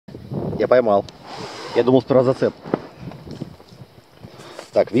Я поймал. Я думал сперва зацеп.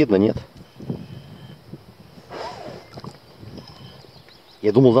 Так, видно, нет?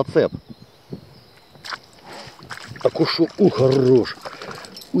 Я думал зацеп. Такой шо, хорош.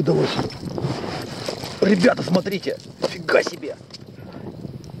 Удалось. Ребята, смотрите. Фига себе.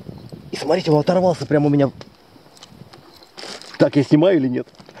 И смотрите, он оторвался прямо у меня. Так, я снимаю или нет?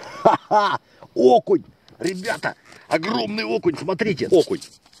 Ха-ха! Окунь! Ребята, огромный окунь, смотрите. Окунь.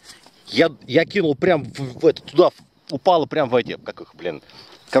 Я кинул прям в это, туда упало прям в эти, как их, блин.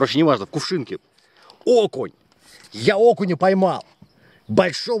 Короче, неважно, в кувшинке. Окунь! Я окуня поймал.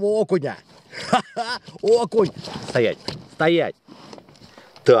 Большого окуня. Ха-ха! Окунь! Стоять, стоять.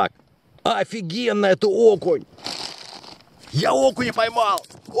 Так. Офигенно, это окунь. Я окуня поймал.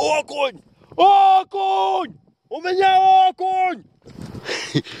 Окунь! Окунь! У меня окунь!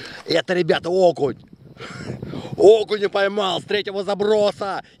 Это, ребята, окунь. Окуня поймал с 3-го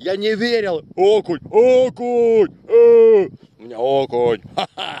заброса. Я не верил. Окунь, окунь. У меня окунь.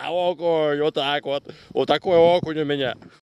 Ха-ха, окунь. Вот так вот. Вот такой окунь у меня.